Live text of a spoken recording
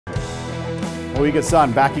Mohegan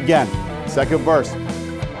Sun back again. Second verse.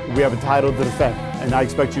 We have a title to defend, and I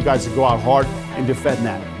expect you guys to go out hard and defend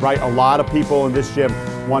that, right? A lot of people in this gym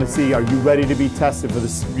want to see, are you ready to be tested for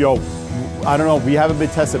this? I don't know, we haven't been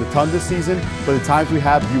tested a ton this season, but the times we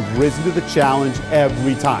have, you've risen to the challenge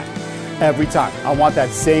every time. Every time. I want that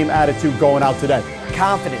same attitude going out today.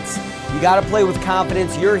 Confidence. You got to play with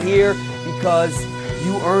confidence. You're here because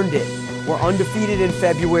you earned it. We're undefeated in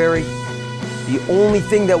February. The only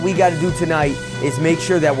thing that we got to do tonight is make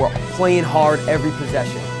sure that we're playing hard every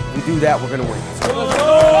possession. If we do that, we're going to win.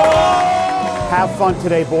 Have fun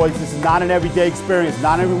today, boys. This is not an everyday experience.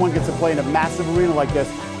 Not everyone gets to play in a massive arena like this.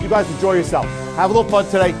 You guys enjoy yourself. Have a little fun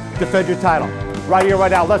today. Defend your title. Right here,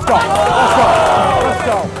 right now. Let's go. Let's go. Let's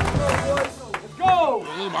go. Let's go.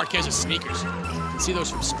 Lou Marquez's sneakers. You can see those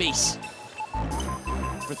from space.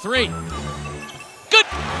 For three. Good.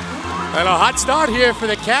 And a hot start here for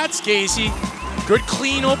the Cats, Casey. Good,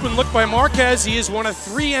 clean, open look by Marquez. He is one of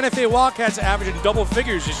 3 NFA Wildcats averaging double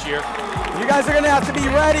figures this year. You guys are going to have to be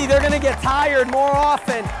ready. They're going to get tired more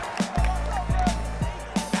often.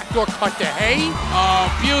 Backdoor cut to Hay. Oh,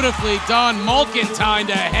 beautifully done. Malkin-Tyne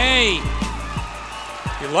to Hay.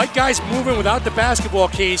 You like guys moving without the basketball,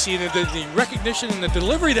 Casey, and the recognition and the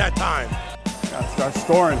delivery that time. Gotta start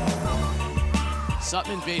scoring.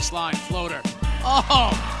 Sutman baseline floater.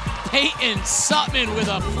 Oh! Peyton Sutman with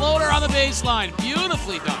a floater on the baseline.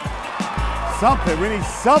 Beautifully done. Something. We need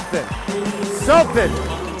something. Something.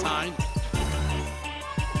 Malkin-Tyne.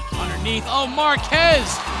 Underneath. Oh,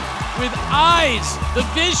 Marquez with eyes. The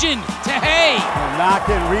vision to Hay. We're not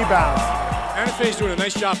getting rebounds. NFA's doing a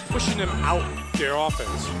nice job pushing them out their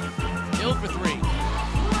offense. Hill for 3.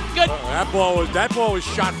 Good. That ball was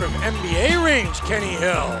shot from NBA range, Kenny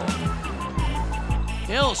Hill.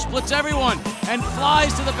 Hill splits everyone and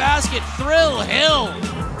flies to the basket. Thrill Hill.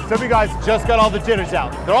 Some of you guys just got all the jitters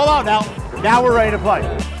out. They're all out now. Now we're ready to play.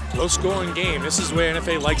 Low scoring game. This is where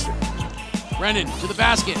NFA likes it. Brennan to the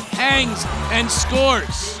basket, hangs and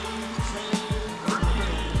scores.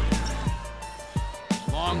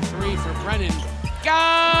 Long 3 for Brennan.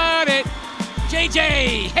 Got it.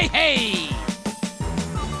 JJ. Hey.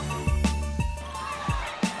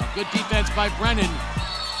 A good defense by Brennan.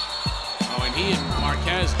 Oh, and he and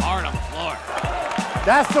Marquez hard on the floor.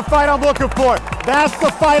 That's the fight I'm looking for. That's the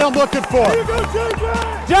fight I'm looking for. Here you go,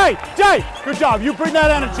 JJ. Jay, good job. You bring that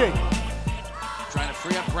energy. Trying to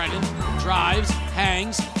free up Brennan. Drives,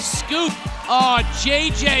 hangs, scoop. Oh,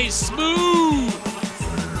 JJ smooth.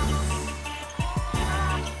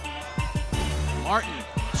 Martin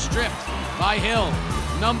stripped by Hill.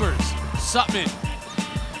 Numbers, Sutman.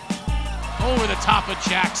 Over the top of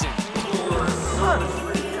Jackson.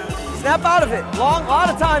 Snap out of it. Lot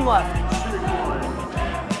of time left.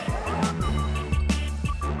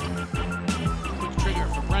 Quick trigger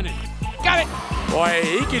for Brennan. Got it. Boy,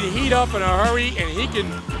 he can heat up in a hurry, and he can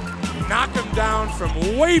knock him down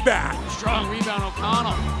from way back. Strong rebound,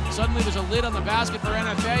 O'Connell. Suddenly there's a lid on the basket for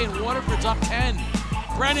NFA, and Waterford's up 10.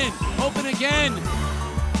 Brennan, open again.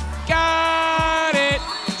 Got it.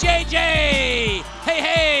 JJ.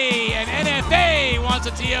 Hey, and NFA wants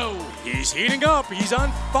a TO. He's heating up. He's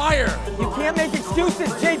on fire. You can't make excuses.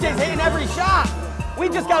 JJ's hitting every shot. We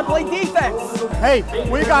just got to play defense. Hey,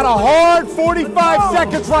 we got a hard 45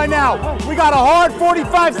 seconds right now. We got a hard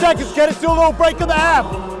 45 seconds. Get it to a little break in the half.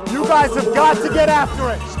 You guys have got to get after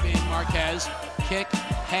it. Spin Marquez, kick,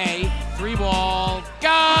 Hay, 3 ball.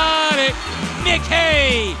 Got it. Nick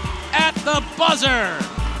Hay at the buzzer.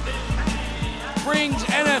 Brings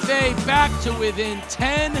NFA back to within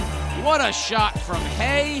 10. What a shot from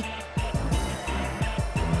Hay.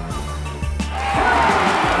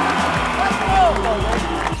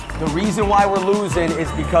 The reason why we're losing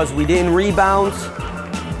is because we didn't rebound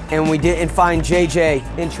and we didn't find JJ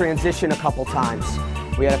in transition a couple times.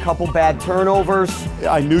 We had a couple bad turnovers.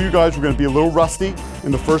 I knew you guys were going to be a little rusty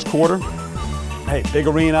in the first quarter. Hey, big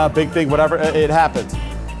arena, big thing, whatever, it happens.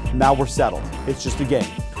 Now we're settled. It's just a game.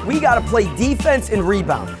 We got to play defense and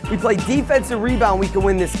rebound. We play defense and rebound, we can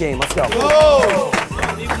win this game. Let's go.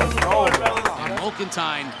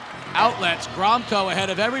 Malkin-Tyne outlets. Gromko ahead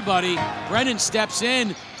of everybody. Brennan steps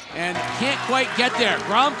in and can't quite get there.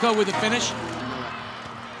 Gromko with the finish.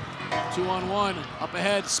 2-on-1 up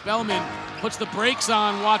ahead. Spellman puts the brakes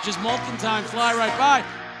on, watches Malkin-Tyne fly right by.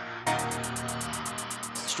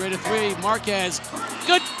 Straight to 3. Marquez.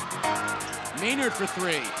 Good. Maynard for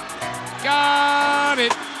 3. Got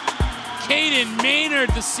it. Caden Maynard,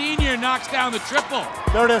 the senior, knocks down the triple.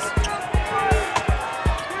 There it is.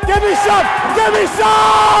 Give me some! Give me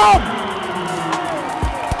some!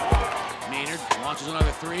 Maynard launches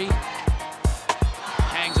another 3.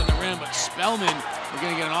 Hangs on the rim, but Spellman We're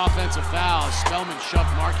going to get an offensive foul. Spellman shoved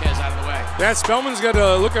Marquez out of the way. That Spellman's got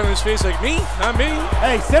a look on his face like, me? Not me.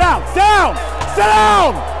 Hey, sit down, sit down, sit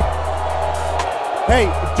down! Hey,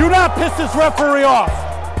 do not piss this referee off.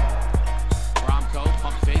 Bromko,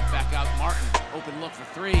 pump fake, back out Martin. Open look for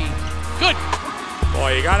three. Good.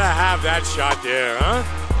 Boy, you gotta have that shot there, huh?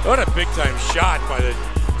 What a big time shot by the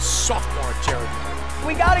sophomore Jared.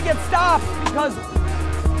 We got to get stopped because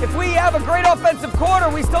if we have a great offensive quarter,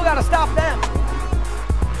 we still got to stop them.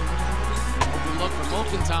 Open look for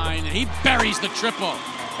Mulkentine, and he buries the triple.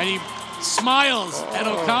 And he smiles at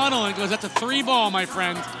O'Connell and goes, that's a 3-ball, my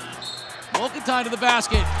friend. Mulkentine to the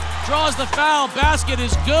basket, draws the foul. Basket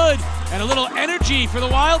is good, and a little energy for the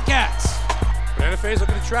Wildcats. But NFA's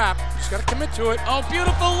looking to trap. Just got to commit to it. Oh,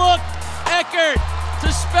 beautiful look. Eckert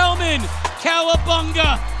to Spellman.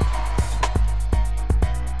 Cowabunga.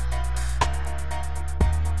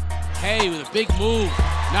 Hay with a big move.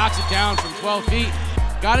 Knocks it down from 12 feet.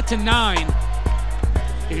 Got it to 9.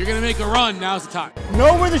 If you're going to make a run, now's the time.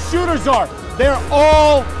 Know where the shooters are. They're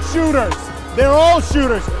all shooters. They're all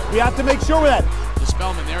shooters. We have to make sure of that. To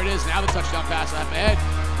Spellman, there it is. Now the touchdown pass up ahead.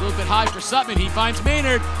 A little bit high for Sutton. He finds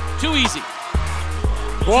Maynard. Too easy.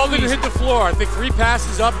 Ball didn't hit the floor. I think 3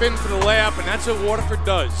 passes up in for the layup, and that's what Waterford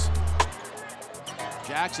does.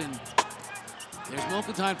 Jackson. There's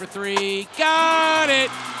Mulkentine for 3. Got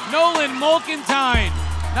it! Nolan Mulkentine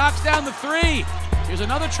knocks down the 3. Here's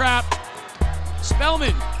another trap.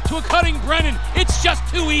 Spellman to a cutting Brennan. It's just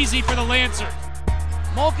too easy for the Lancers.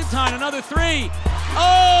 Mulkentine, another 3.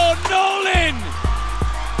 Oh, Nolan!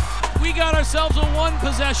 We got ourselves a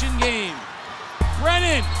 1-possession game.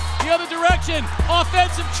 Brennan, the other direction,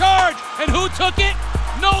 offensive charge, and who took it?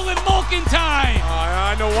 Nolan Mulkentine!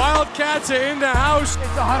 The Wildcats are in the house.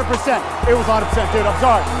 It's 100%. It was 100%, dude. I'm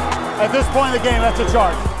sorry. At this point in the game, that's a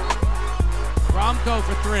charge. Bromko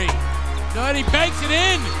for 3. Good, he banks it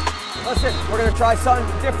in. Listen, we're going to try something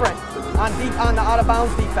different on the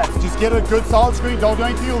out-of-bounds defense. Just get a good solid screen. Don't do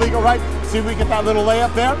anything illegal, right? See if we get that little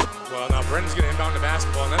layup there. Well, now Brennan's going to inbound the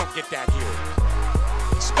basketball, and I don't get that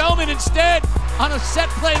here. Spellman instead on a set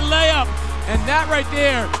play layup. And that right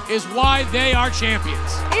there is why they are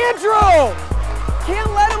champions. Andrew! Can't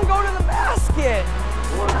let him go to the basket.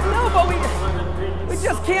 No, but we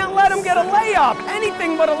just can't let him get a layup.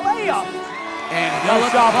 Anything but a layup. And they'll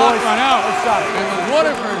let the clock run out. And the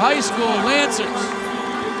Waterford High School Lancers,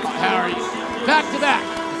 Harry, back-to-back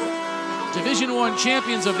Division I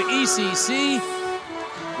champions of the ECC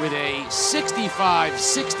with a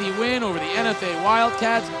 65-60 win over the NFA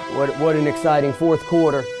Wildcats. What an exciting fourth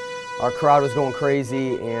quarter. Our crowd was going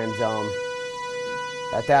crazy, and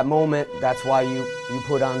at that moment, that's why you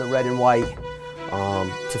put on the red and white,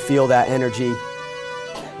 to feel that energy.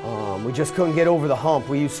 We just couldn't get over the hump.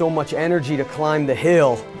 We used so much energy to climb the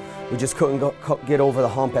hill. We just couldn't get over the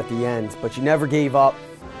hump at the end, but you never gave up.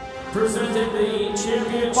 Presenting the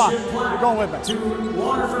championship plaque You're going with me. to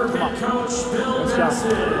Waterford head coach Bill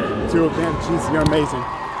Bassett. Dude, man, jeez, you're amazing.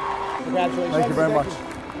 Congratulations. Thank you very much.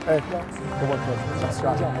 Hey, good work, coach. Nice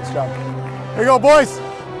job. Nice job. Here you go, boys.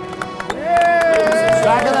 Yay!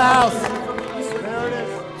 Back in the house. There it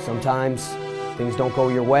is. Sometimes things don't go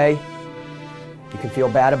your way. You can feel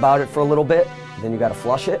bad about it for a little bit, then you got to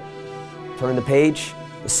flush it, turn the page.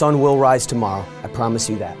 The sun will rise tomorrow. I promise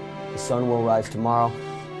you that. The sun will rise tomorrow,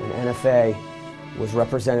 and NFA was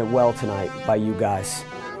represented well tonight by you guys.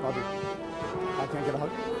 I can't get a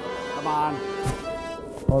hug. Come on.